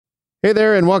Hey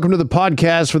there, and welcome to the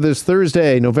podcast for this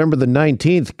Thursday, November the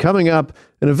 19th. Coming up,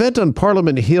 an event on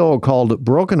Parliament Hill called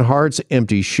Broken Hearts,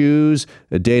 Empty Shoes,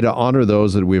 a day to honor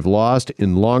those that we've lost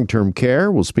in long-term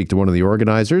care. We'll speak to one of the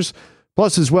organizers.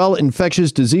 Plus, as well,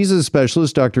 infectious diseases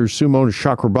specialist Dr. Sumon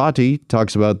Chakrabarti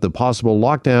talks about the possible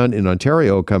lockdown in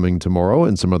Ontario coming tomorrow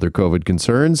and some other COVID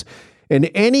concerns. And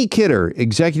Annie Kidder,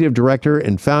 Executive Director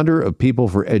and founder of People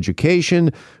for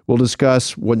Education, will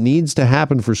discuss what needs to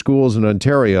happen for schools in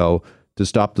Ontario to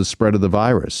stop the spread of the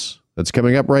virus. That's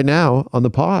coming up right now on the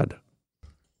pod.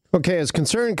 Okay, as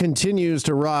concern continues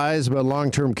to rise about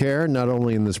long-term care, not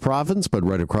only in this province, but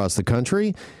right across the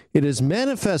country, it has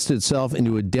manifested itself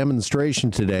into a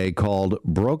demonstration today called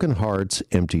Broken Hearts,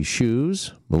 Empty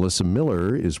Shoes. Melissa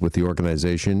Miller is with the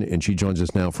organization, and she joins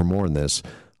us now for more on this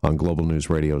on Global News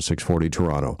Radio 640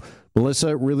 Toronto.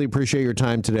 Melissa, really appreciate your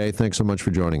time today. Thanks so much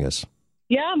for joining us.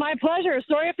 Yeah, my pleasure.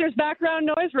 Sorry if there's background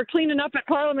noise. We're cleaning up at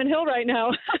Parliament Hill right now.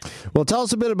 Well, tell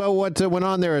us a bit about what went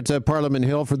on there at Parliament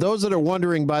Hill. For those that are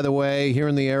wondering, by the way, here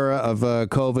in the era of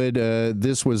COVID,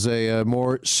 this was a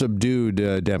more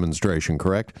subdued demonstration,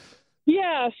 correct?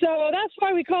 Yeah, so that's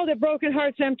why we called it Broken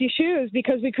Hearts, Empty Shoes,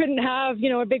 because we couldn't have,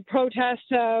 a big protest,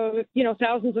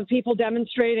 thousands of people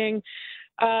demonstrating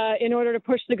in order to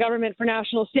push the government for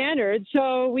national standards.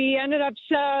 So we ended up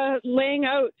laying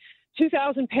out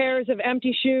 2,000 pairs of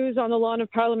empty shoes on the lawn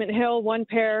of Parliament Hill, one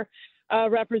pair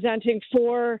representing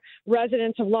 4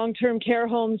 residents of long-term care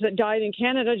homes that died in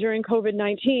Canada during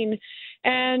COVID-19.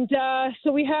 And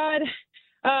so we had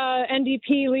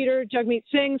NDP leader Jagmeet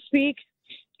Singh speak,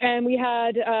 and we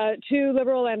had 2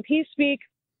 Liberal MPs speak,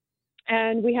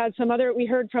 and we had we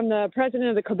heard from the president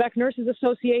of the Quebec Nurses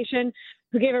Association,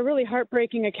 who gave a really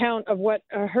heartbreaking account of what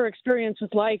her experience was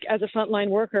like as a frontline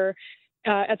worker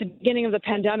at the beginning of the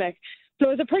pandemic. So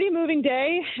it was a pretty moving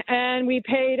day, and we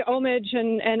paid homage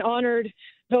and honored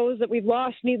those that we've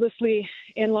lost needlessly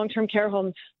in long-term care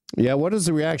homes. Yeah, what has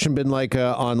the reaction been like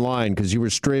online? Because you were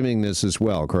streaming this as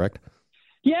well, correct?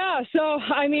 Yeah, so,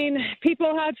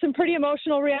 people had some pretty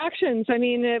emotional reactions.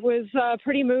 It was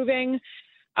pretty moving,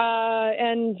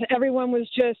 and everyone was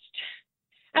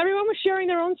sharing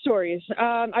their own stories.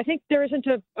 I think there isn't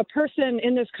a person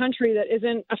in this country that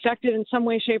isn't affected in some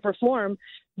way, shape, or form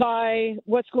by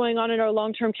what's going on in our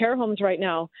long-term care homes right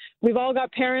now. We've all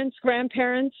got parents,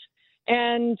 grandparents,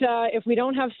 and if we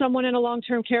don't have someone in a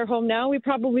long-term care home now, we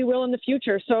probably will in the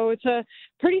future. So it's a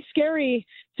pretty scary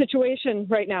situation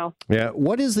right now. Yeah.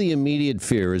 What is the immediate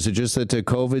fear? Is it just that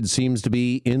COVID seems to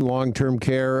be in long-term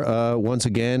care once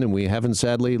again, and we haven't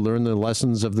sadly learned the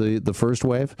lessons of the first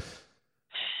wave?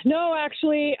 No,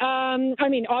 actually,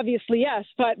 obviously, yes,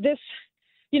 but this,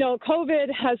 COVID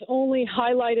has only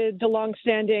highlighted the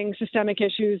longstanding systemic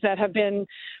issues that have been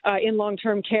in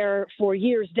long-term care for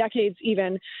years, decades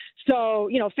even. So,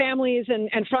 families and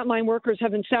frontline workers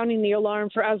have been sounding the alarm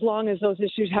for as long as those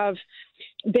issues have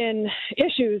been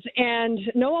issues, and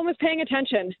no one was paying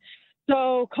attention.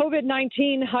 So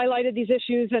COVID-19 highlighted these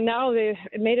issues, and now they've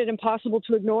made it impossible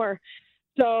to ignore.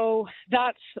 So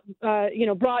that's,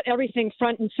 brought everything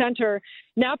front and center.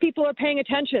 Now people are paying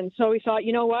attention. So we thought,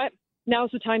 you know what? Now's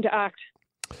the time to act.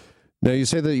 Now, you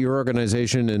say that your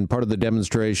organization and part of the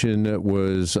demonstration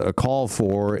was a call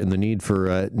for and the need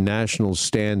for national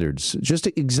standards. Just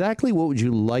exactly what would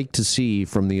you like to see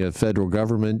from the federal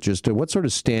government? Just what sort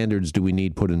of standards do we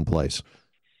need put in place?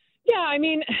 Yeah,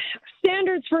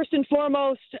 standards first and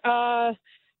foremost.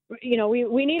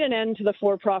 We need an end to the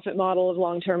for-profit model of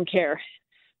long-term care.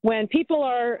 When people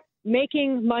are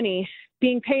making money,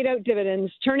 being paid out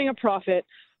dividends, turning a profit,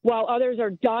 while others are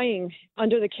dying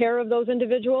under the care of those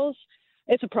individuals,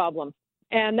 it's a problem.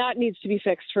 And that needs to be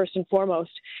fixed first and foremost,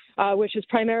 which is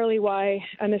primarily why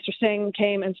Mr. Singh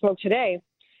came and spoke today.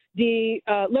 The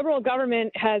Liberal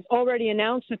government has already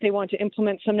announced that they want to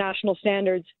implement some national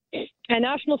standards. And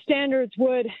national standards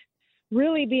would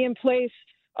really be in place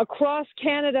across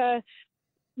Canada,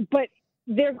 but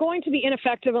they're going to be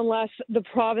ineffective unless the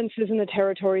provinces and the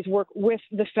territories work with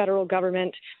the federal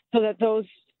government so that those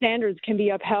standards can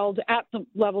be upheld at the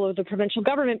level of the provincial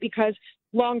government, because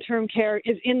long-term care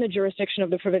is in the jurisdiction of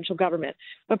the provincial government.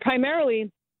 But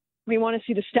primarily, we want to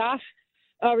see the staff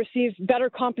receive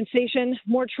better compensation,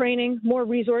 more training, more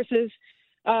resources.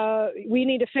 We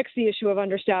need to fix the issue of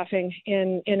understaffing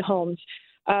in homes.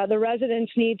 The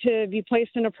residents need to be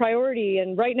placed in a priority,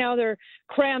 and right now they're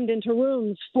crammed into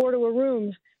rooms, 4 to a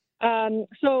room.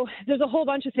 So there's a whole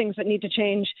bunch of things that need to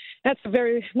change. That's a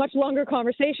very much longer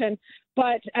conversation,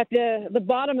 but at the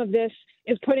bottom of this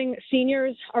is putting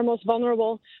seniors, our most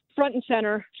vulnerable, front and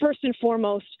center, first and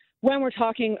foremost, when we're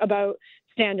talking about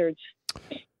standards.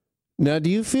 Now,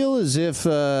 do you feel as if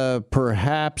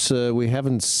perhaps we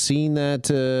haven't seen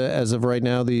that as of right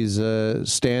now, these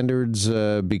standards,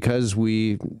 because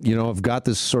we, have got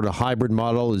this sort of hybrid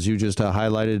model, as you just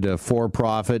highlighted,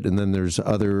 for-profit, and then there's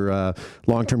other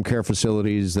long-term care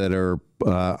facilities that are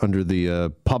under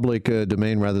the public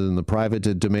domain rather than the private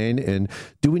domain? And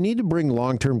do we need to bring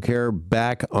long-term care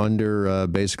back under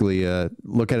basically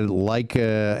look at it like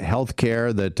health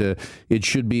care, that it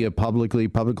should be a publicly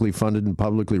funded and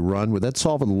publicly run? Would that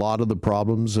solve a lot of the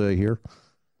problems here?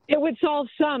 It would solve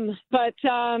some, but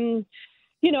again,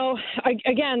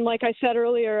 like I said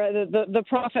earlier, the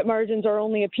profit margins are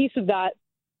only a piece of that.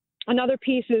 Another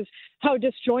piece is how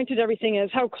disjointed everything is,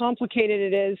 how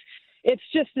complicated it is. It's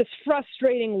just this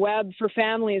frustrating web for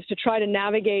families to try to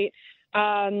navigate.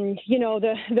 The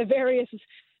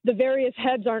various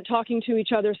heads aren't talking to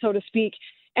each other, so to speak,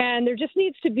 and there just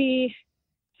needs to be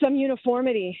some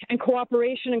uniformity and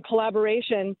cooperation and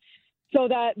collaboration, so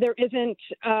that there isn't,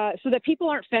 so that people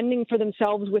aren't fending for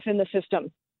themselves within the system.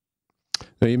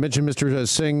 Now, you mentioned Mr.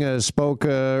 Singh spoke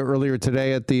earlier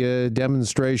today at the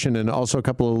demonstration, and also a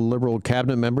couple of Liberal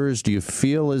cabinet members. Do you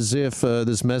feel as if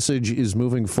this message is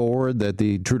moving forward, that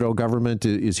the Trudeau government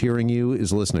is hearing you,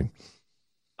 is listening?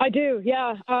 I do,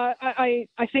 yeah. I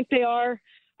think they are.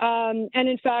 And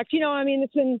in fact,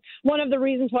 it's been one of the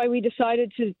reasons why we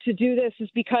decided to do this is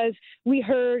because we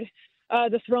heard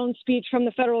the throne speech from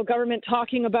the federal government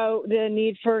talking about the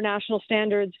need for national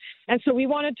standards. And so we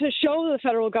wanted to show the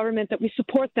federal government that we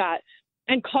support that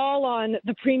and call on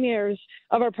the premiers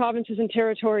of our provinces and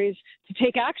territories to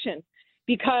take action,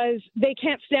 because they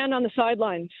can't stand on the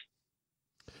sidelines.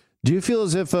 Do you feel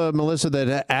as if, Melissa,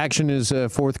 that action is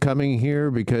forthcoming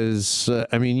here? Because,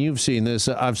 you've seen this,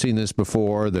 I've seen this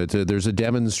before, that there's a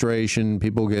demonstration,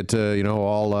 people get,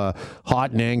 all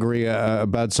hot and angry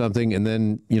about something, and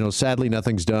then, sadly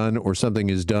nothing's done, or something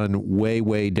is done way,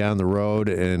 way down the road,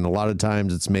 and a lot of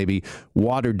times it's maybe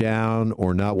watered down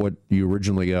or not what you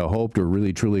originally hoped, or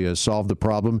really truly solved the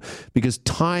problem, because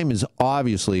time is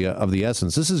obviously of the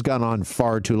essence. This has gone on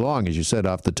far too long, as you said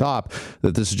off the top,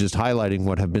 that this is just highlighting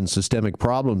what have been systemic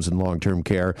problems in long-term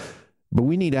care, but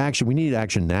we need action. We need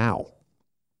action now.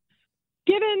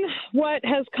 Given what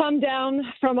has come down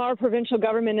from our provincial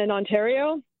government in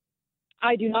Ontario,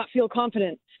 I do not feel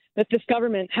confident that this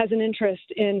government has an interest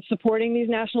in supporting these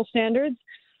national standards.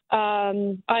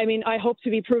 I hope to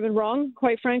be proven wrong,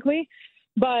 quite frankly,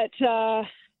 but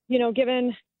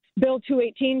given Bill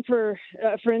 218, for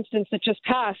instance, that just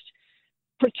passed,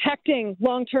 protecting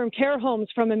long-term care homes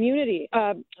from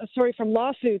from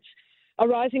lawsuits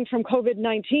arising from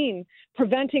COVID-19,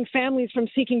 preventing families from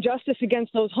seeking justice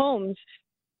against those homes.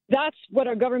 That's what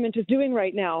our government is doing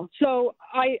right now. So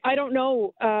I don't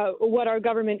know what our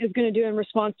government is going to do in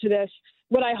response to this.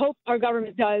 What I hope our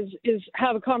government does is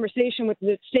have a conversation with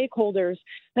the stakeholders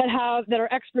that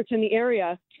are experts in the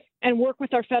area, and work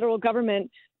with our federal government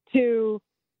to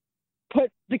put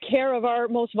the care of our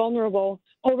most vulnerable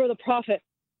over the profit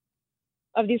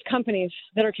of these companies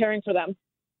that are caring for them.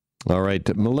 All right.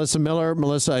 Melissa Miller.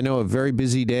 Melissa, I know a very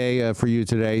busy day for you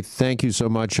today. Thank you so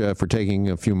much for taking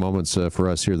a few moments for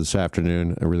us here this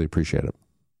afternoon. I really appreciate it.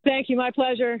 Thank you. My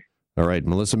pleasure. All right.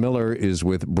 Melissa Miller is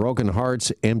with Broken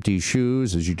Hearts, Empty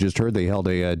Shoes. As you just heard, they held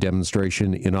a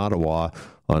demonstration in Ottawa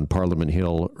on Parliament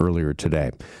Hill earlier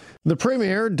today. The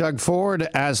Premier, Doug Ford,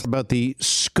 asked about the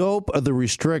scope of the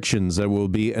restrictions that will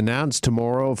be announced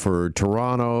tomorrow for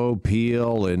Toronto,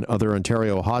 Peel, and other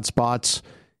Ontario hotspots.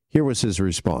 Here was his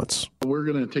response. We're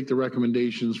going to take the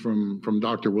recommendations from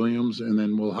Dr. Williams, and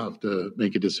then we'll have to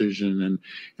make a decision.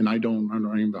 And I'm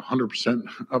 100%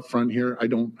 upfront here. I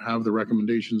don't have the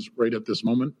recommendations right at this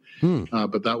moment,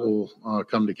 but that will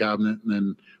come to Cabinet, and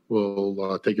then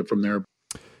we'll take it from there.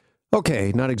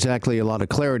 Okay, not exactly a lot of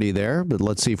clarity there, but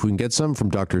let's see if we can get some from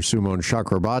Dr. Sumon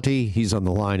Chakrabarti. He's on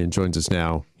the line and joins us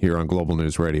now here on Global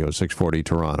News Radio 640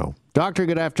 Toronto. Doctor,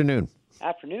 good afternoon.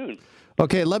 Afternoon.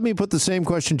 Okay, let me put the same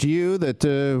question to you that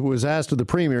was asked of the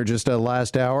Premier just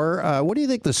last hour. What do you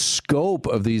think the scope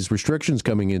of these restrictions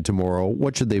coming in tomorrow,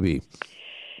 what should they be?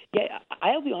 Yeah,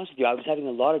 I'll be honest with you. I was having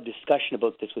a lot of discussion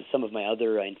about this with some of my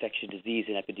other infectious disease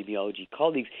and epidemiology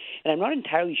colleagues, and I'm not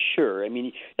entirely sure. I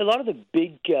mean, a lot of the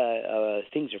big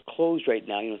things are closed right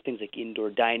now. Things like indoor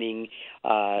dining,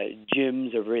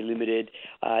 gyms are very limited.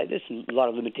 There's a lot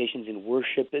of limitations in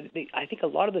worship. I think a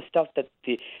lot of the stuff that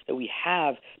we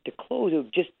have to close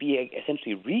would just be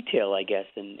essentially retail, I guess,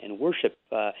 and worship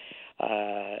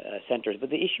centers. But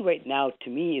the issue right now, to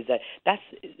me, is that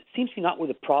seems to be not where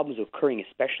the problems are occurring,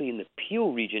 especially in the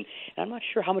Peel region. And I'm not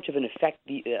sure how much of an effect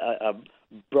a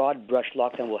broad brush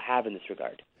lockdown will have in this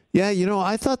regard. Yeah,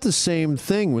 I thought the same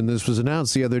thing when this was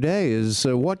announced the other day is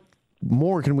what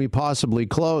more can we possibly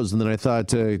close? And then I thought,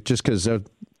 just because out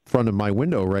front of my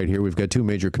window right here, we've got two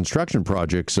major construction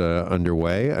projects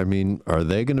underway. I mean, are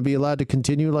they going to be allowed to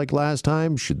continue like last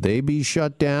time? Should they be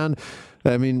shut down?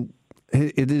 I mean,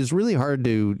 it is really hard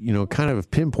to, kind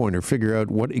of pinpoint or figure out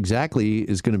what exactly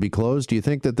is going to be closed. Do you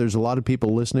think that there's a lot of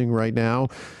people listening right now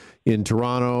in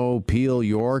Toronto, Peel,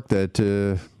 York,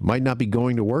 that might not be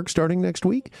going to work starting next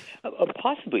week?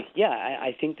 Possibly, yeah.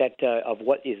 I think that of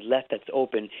what is left that's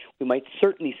open, we might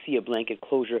certainly see a blanket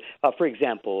closure. For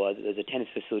example, there's a tennis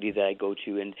facility that I go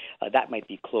to, and that might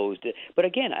be closed. But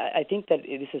again, I think that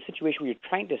it is a situation where you're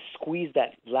trying to squeeze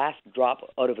that last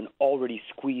drop out of an already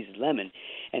squeezed lemon.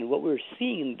 And what we're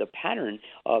seeing in the pattern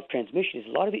of transmission is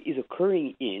a lot of it is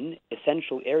occurring in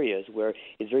essential areas where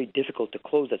it's very difficult to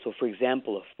close that. So, for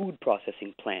example, a food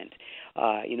processing plant,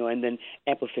 and then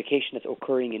amplification that's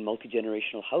occurring in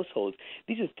multi-generational households.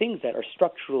 These are things that are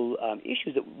structural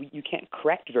issues that you can't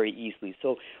correct very easily.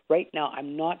 So right now,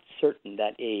 I'm not certain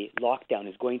that a lockdown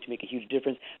is going to make a huge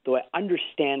difference, though I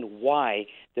understand why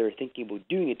they're thinking about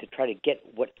doing it to try to get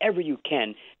whatever you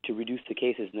can to reduce the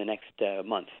cases in the next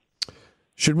month.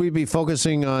 Should we be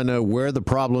focusing on where the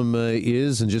problem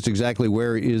is and just exactly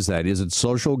where is that? Is it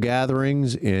social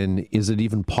gatherings, and is it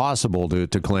even possible to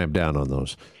clamp down on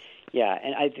those? Yeah,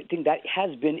 and I think that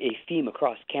has been a theme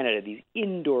across Canada, these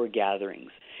indoor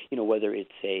gatherings, whether it's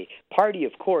a party,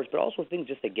 of course, but also things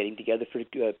just like getting together for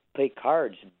play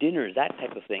cards, dinners, that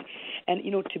type of thing. And,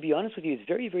 to be honest with you, it's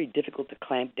very, very difficult to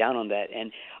clamp down on that.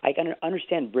 And I can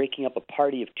understand breaking up a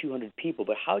party of 200 people,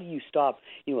 but how do you stop,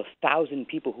 1,000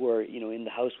 people who are, in the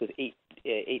house with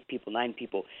eight people, 9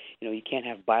 people? You can't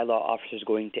have bylaw officers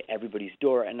going to everybody's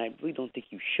door, and I really don't think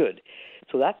you should.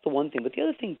 So that's the one thing. But the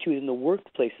other thing, too, is in the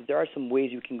workplaces, there are some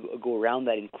ways you can go around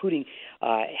that, including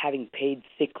having paid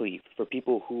sick leave for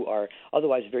people who are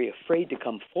otherwise very afraid to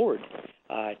come forward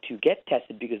to get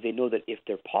tested because they know that if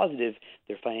they're positive,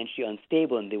 they're financially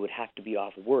unstable and they would have to be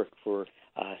off work for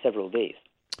several days.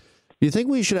 Do you think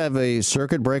we should have a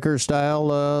circuit breaker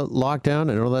style lockdown?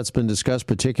 I know that's been discussed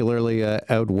particularly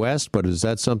out west, but is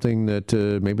that something that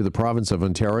maybe the province of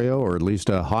Ontario or at least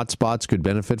hotspots could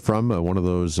benefit from? One of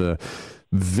those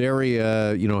very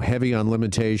heavy on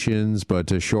limitations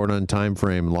but short on time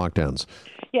frame lockdowns.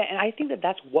 Yeah, and I think that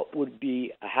that's what would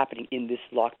be happening in this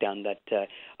lockdown that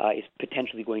is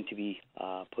potentially going to be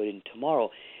put in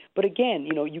tomorrow. But again,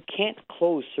 you can't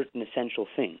close certain essential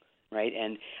things. Right,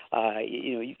 and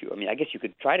I guess you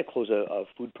could try to close a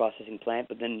food processing plant,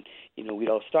 but then we'd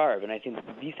all starve. And I think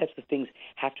these types of things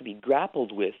have to be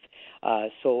grappled with.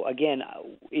 So again,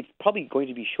 it's probably going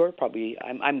to be short. Probably,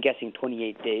 I'm guessing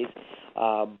 28 days.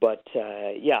 I'm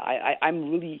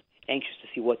really anxious to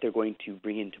see what they're going to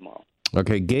bring in tomorrow.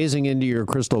 Okay, gazing into your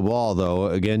crystal ball, though,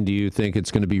 again, do you think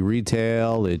it's going to be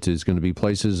retail? It is going to be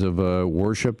places of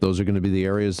worship? Those are going to be the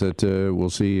areas that we'll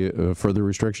see further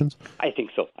restrictions? I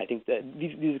think so. I think that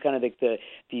these are kind of like the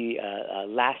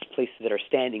last places that are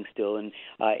standing still. And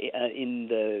in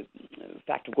the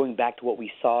fact of going back to what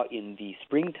we saw in the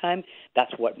springtime,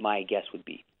 that's what my guess would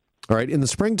be. All right. In the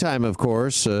springtime, of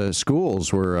course,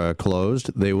 schools were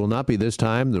closed. They will not be this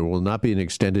time. There will not be an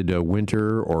extended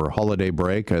winter or holiday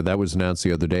break. That was announced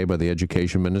the other day by the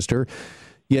education minister.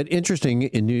 Yet interesting,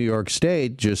 in New York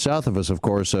State, just south of us, of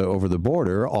course, over the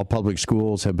border, all public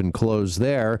schools have been closed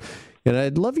there. And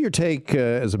I'd love your take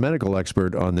as a medical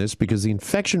expert on this, because the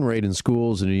infection rate in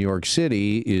schools in New York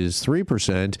City is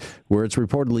 3%, where it's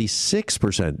reportedly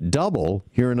 6%, double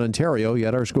here in Ontario,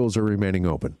 yet our schools are remaining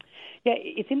open. Yeah,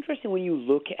 it's interesting when you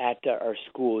look at our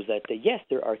schools that, yes,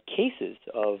 there are cases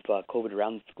of COVID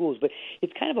around the schools, but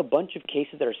it's kind of a bunch of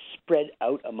cases that are spread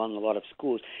out among a lot of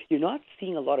schools. You're not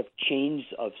seeing a lot of change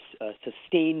of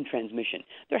sustained transmission.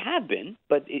 There have been,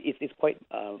 but it's quite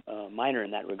minor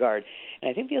in that regard. And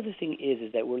I think the other thing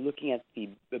is that we're looking at the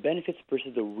benefits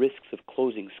versus the risks of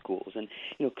closing schools. And,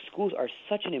 schools are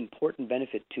such an important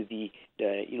benefit to the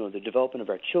development of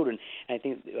our children. And I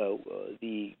think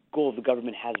the goal of the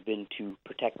government has been to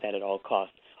protect that at all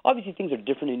costs. Obviously, things are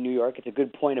different in New York. It's a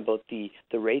good point about the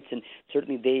rates, and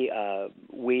certainly they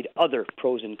weighed other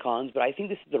pros and cons, but I think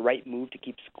this is the right move to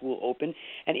keep school open,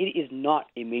 and it is not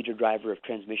a major driver of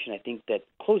transmission. I think that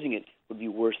closing it would be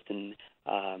worse than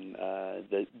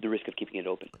the risk of keeping it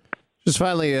open. Just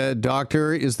finally,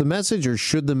 Doctor, is the message or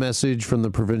should the message from the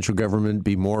provincial government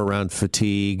be more around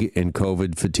fatigue and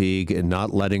COVID fatigue and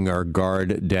not letting our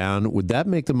guard down? Would that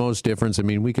make the most difference? I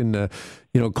mean, we can,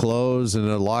 close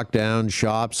and lock down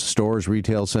shops, stores,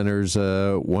 retail centers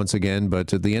once again.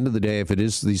 But at the end of the day, if it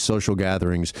is these social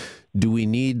gatherings, do we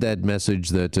need that message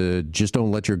that just don't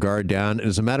let your guard down? And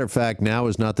as a matter of fact, now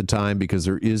is not the time because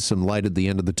there is some light at the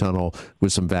end of the tunnel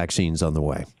with some vaccines on the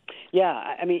way. Yeah,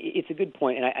 I mean, it's a good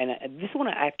point, and this one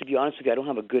I have to be honest with you, I don't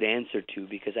have a good answer to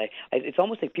because it's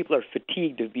almost like people are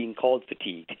fatigued of being called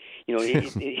fatigued.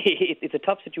 It's a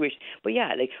tough situation, but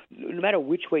yeah, like no matter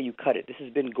which way you cut it, this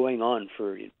has been going on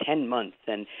for 10 months,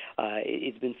 and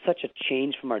it's been such a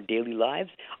change from our daily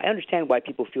lives. I understand why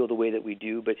people feel the way that we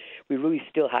do, but we really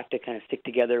still have to kind of stick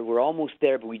together. We're almost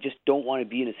there, but we just don't want to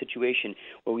be in a situation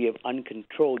where we have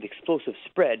uncontrolled explosive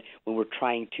spread when we're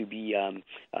trying to be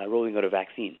rolling out a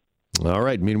vaccine. All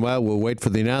right. Meanwhile, we'll wait for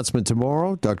the announcement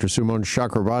tomorrow. Dr. Sumon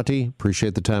Chakrabarti,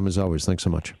 appreciate the time as always. Thanks so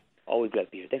much. Always glad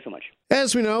to be here. Thanks so much.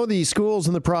 As we know, the schools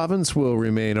in the province will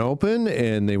remain open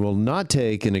and they will not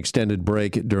take an extended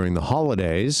break during the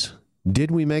holidays.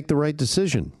 Did we make the right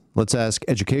decision? Let's ask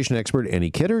education expert Annie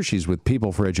Kidder. She's with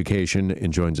People for Education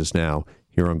and joins us now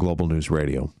here on Global News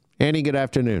Radio. Annie, good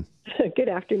afternoon. Good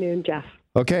afternoon, Jeff.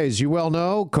 Okay, as you well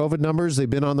know, COVID numbers, they've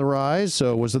been on the rise.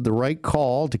 So was it the right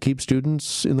call to keep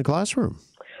students in the classroom?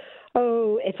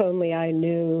 Oh, if only I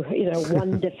knew,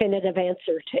 one definitive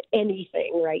answer to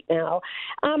anything right now.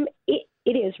 It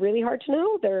is really hard to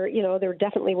know. There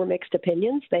definitely were mixed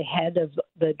opinions. The head of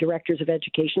the directors of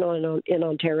education in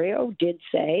Ontario did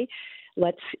say,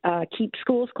 let's keep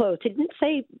schools closed. He didn't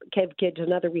say give kids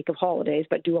another week of holidays,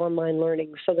 but do online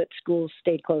learning so that schools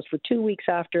stayed closed for 2 weeks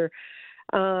after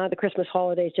the Christmas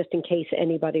holidays, just in case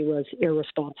anybody was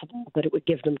irresponsible, that it would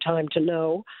give them time to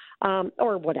know,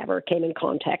 or whatever, came in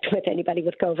contact with anybody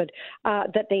with COVID,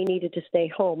 that they needed to stay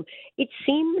home. It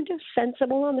seemed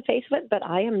sensible on the face of it, but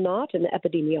I am not an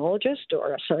epidemiologist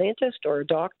or a scientist or a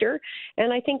doctor,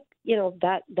 and I think,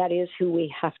 that is who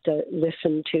we have to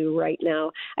listen to right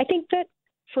now. I think that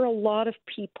for a lot of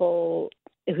people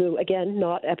who, again,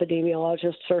 not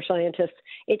epidemiologists or scientists,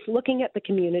 it's looking at the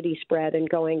community spread and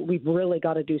going, we've really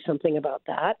got to do something about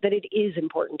that it is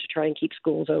important to try and keep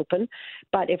schools open.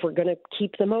 But if we're going to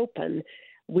keep them open,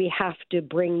 we have to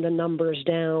bring the numbers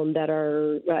down that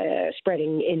are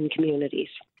spreading in communities.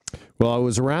 Well, it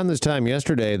was around this time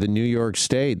yesterday that New York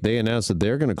State, they announced that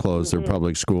they're going to close their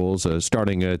public schools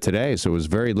starting today. So it was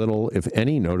very little, if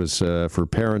any, notice for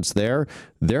parents there.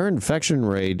 Their infection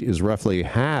rate is roughly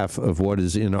half of what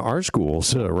is in our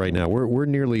schools right now. We're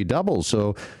nearly double.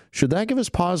 So should that give us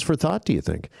pause for thought, do you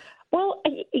think? Well,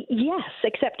 yes,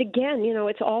 except again,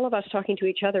 it's all of us talking to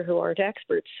each other who aren't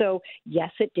experts. So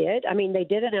yes, it did. I mean, they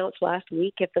did announce last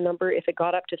week if it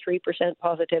got up to 3%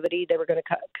 positivity, they were going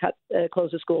to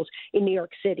close the schools in New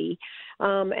York City,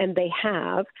 and they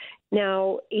have.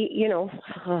 Now,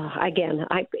 again,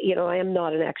 I am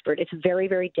not an expert. It's very,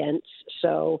 very dense.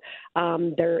 So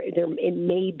it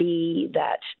may be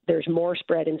that there's more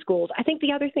spread in schools. I think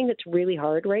the other thing that's really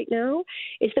hard right now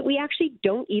is that we actually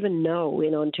don't even know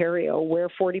in Ontario where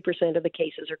 40% of the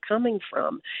cases are coming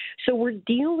from. So we're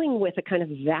dealing with a kind of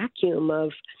vacuum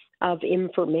of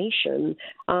information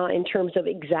in terms of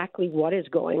exactly what is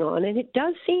going on. And it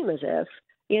does seem as if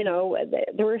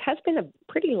there has been a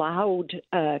pretty loud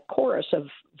chorus of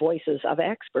voices of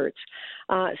experts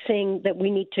saying that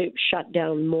we need to shut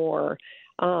down more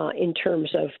in terms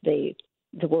of the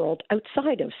world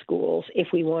outside of schools if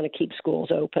we want to keep schools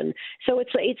open. So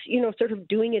it's sort of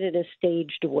doing it in a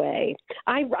staged way.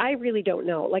 I really don't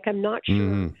know. Like, I'm not sure.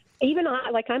 Mm-hmm. Even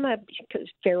I'm a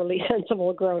fairly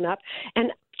sensible grown up,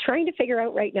 and trying to figure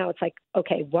out right now, it's like,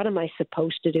 okay, what am I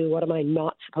supposed to do? What am I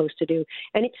not supposed to do?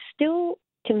 And it's still,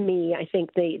 to me, I think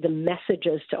the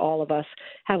messages to all of us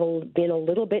have been a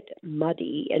little bit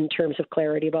muddy in terms of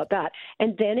clarity about that.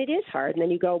 And then it is hard. And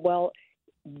then you go, well,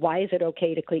 why is it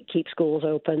okay to keep schools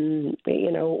open?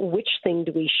 Which thing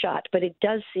do we shut? But it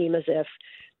does seem as if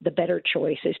the better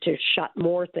choice is to shut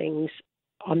more things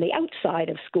on the outside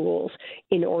of schools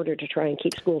in order to try and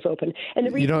keep schools open.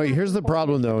 And here's the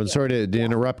problem, though, and sorry to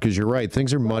interrupt, because you're right.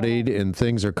 Things are muddied and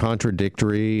things are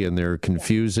contradictory and they're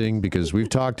confusing, because we've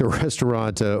talked to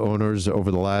restaurant owners over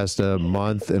the last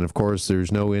month, and of course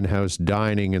there's no in-house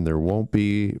dining and there won't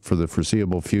be for the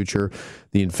foreseeable future.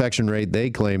 The infection rate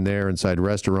they claim there inside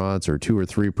restaurants are 2 or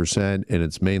 3%, and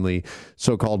it's mainly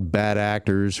so-called bad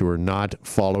actors who are not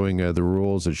following the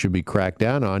rules that should be cracked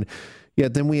down on.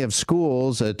 Yet then we have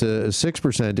schools at a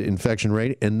 6% infection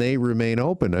rate, and they remain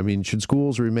open. I mean, should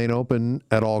schools remain open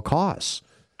at all costs?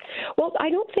 Well, I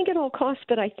don't think at all costs,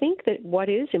 but I think that what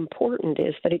is important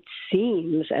is that it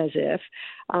seems as if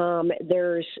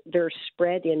there's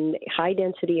spread in high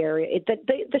density area.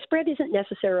 The spread isn't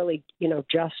necessarily,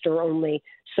 just or only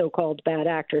so-called bad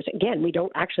actors. Again, we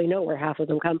don't actually know where half of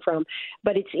them come from,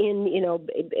 but it's in,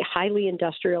 highly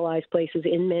industrialized places,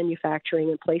 in manufacturing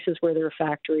and places where there are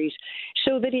factories,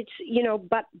 so that it's,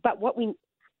 but what we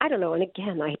I don't know. And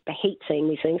again, I hate saying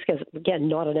these things because, again,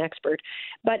 not an expert.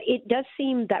 But it does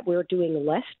seem that we're doing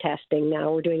less testing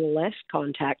now. We're doing less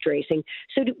contact tracing.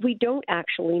 So we don't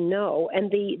actually know.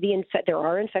 And there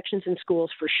are infections in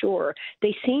schools for sure.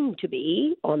 They seem to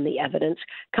be, on the evidence,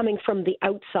 coming from the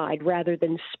outside rather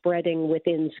than spreading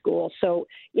within schools. So,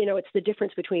 it's the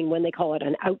difference between when they call it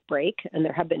an outbreak, and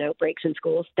there have been outbreaks in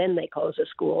schools, then they close a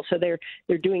school. So they're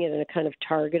doing it in a kind of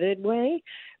targeted way.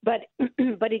 But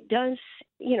it does,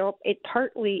 it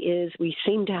partly is we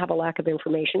seem to have a lack of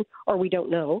information, or we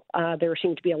don't know. There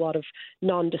seem to be a lot of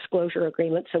non-disclosure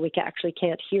agreements, so we actually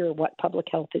can't hear what public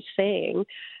health is saying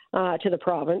to the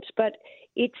province. But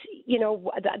it's,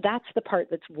 that's the part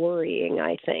that's worrying,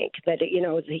 I think, that,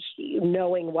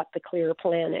 knowing what the clear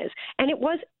plan is. And it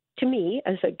was, to me,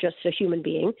 as just a human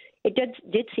being, it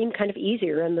did seem kind of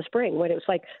easier in the spring when it was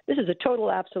like, this is a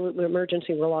total absolute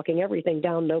emergency. We're locking everything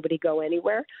down. Nobody go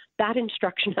anywhere. That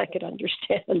instruction I could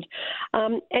understand.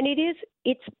 And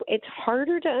it's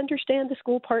harder to understand the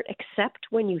school part, except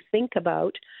when you think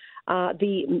about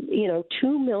the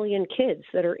 2 million kids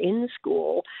that are in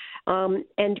school,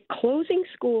 and closing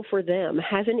school for them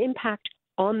has an impact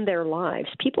on their lives.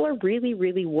 People are really,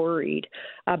 really worried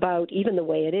about even the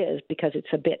way it is, because it's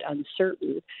a bit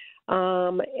uncertain,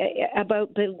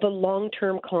 about the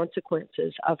long-term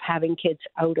consequences of having kids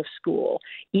out of school.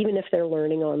 Even if they're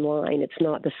learning online, it's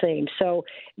not the same. So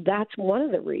that's one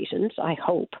of the reasons, I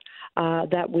hope,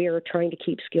 that we're trying to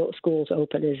keep schools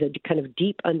open, is a kind of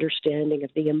deep understanding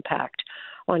of the impact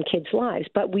on kids' lives.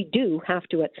 But we do have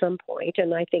to at some point,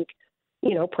 and I think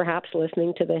perhaps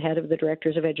listening to the head of the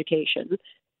directors of education,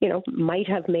 might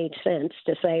have made sense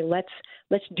to say, let's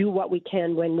do what we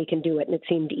can when we can do it. And it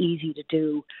seemed easy to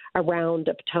do around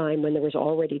a time when there was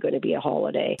already going to be a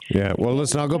holiday. Yeah. Well,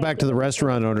 listen, I'll go back to the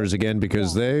restaurant owners again,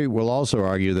 because they will also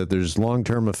argue that there's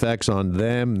long-term effects on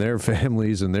them, their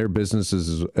families, and their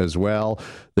businesses as well.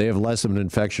 They have less of an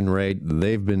infection rate.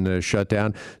 They've been shut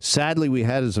down. Sadly, we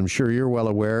had, as I'm sure you're well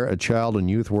aware, a child and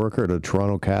youth worker at a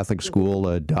Toronto Catholic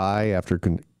school die after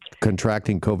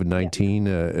contracting COVID-19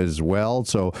 as well.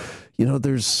 So,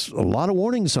 there's a lot of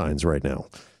warning signs right now.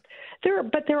 There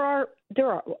are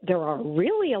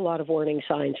really a lot of warning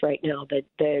signs right now that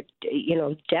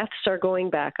deaths are going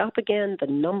back up again. The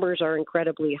numbers are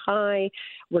incredibly high.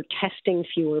 We're testing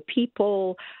fewer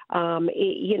people. The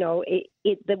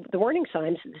warning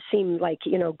signs seem like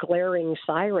glaring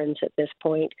sirens at this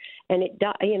point, and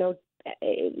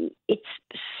it's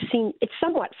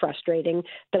somewhat frustrating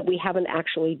that we haven't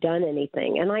actually done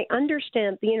anything. And I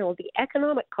understand, the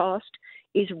economic cost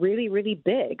is really, really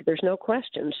big. There's no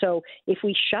question. So if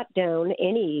we shut down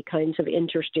any kinds of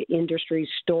industries,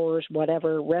 stores,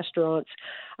 whatever, restaurants,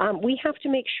 we have to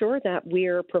make sure that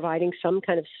we're providing some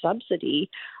kind of subsidy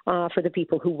for the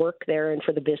people who work there and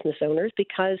for the business owners,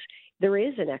 because there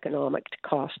is an economic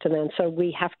cost to them. So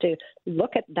we have to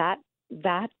look at that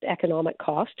economic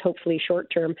cost, hopefully short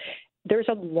term. There's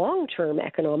a long-term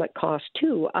economic cost,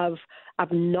 too, of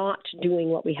not doing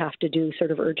what we have to do sort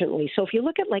of urgently. So if you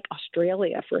look at, like,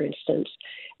 Australia, for instance,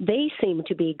 they seem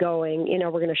to be going,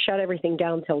 we're going to shut everything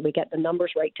down until we get the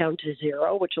numbers right down to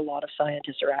zero, which a lot of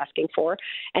scientists are asking for.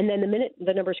 And then the minute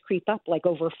the numbers creep up, like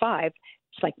over 5,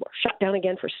 it's like we're shut down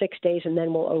again for 6 days, and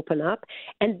then we'll open up.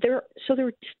 And there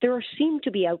seem to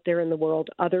be out there in the world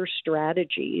other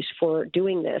strategies for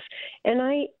doing this. And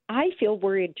I feel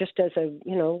worried, just as a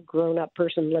grown-up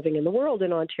person living in the world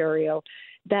in Ontario,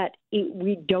 that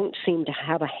we don't seem to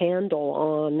have a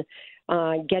handle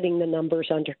on getting the numbers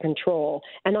under control.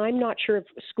 And I'm not sure if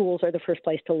schools are the first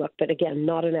place to look, but again,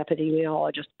 not an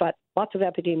epidemiologist, but lots of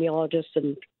epidemiologists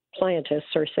and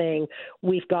scientists are saying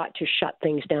we've got to shut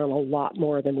things down a lot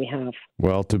more than we have.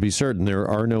 Well, to be certain, there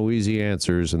are no easy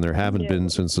answers, and there haven't been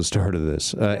since the start of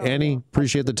this. Annie,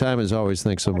 appreciate the time as always.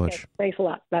 Thanks so much. Thanks a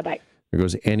lot. Bye-bye. There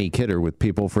goes Annie Kidder with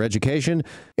People for Education.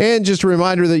 And just a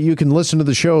reminder that you can listen to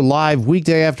the show live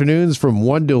weekday afternoons from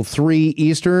 1 till 3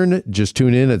 Eastern. Just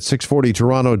tune in at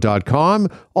 640toronto.com.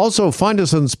 Also, find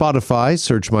us on Spotify,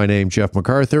 search my name, Jeff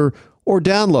MacArthur, or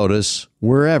download us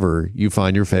wherever you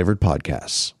find your favorite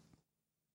podcasts.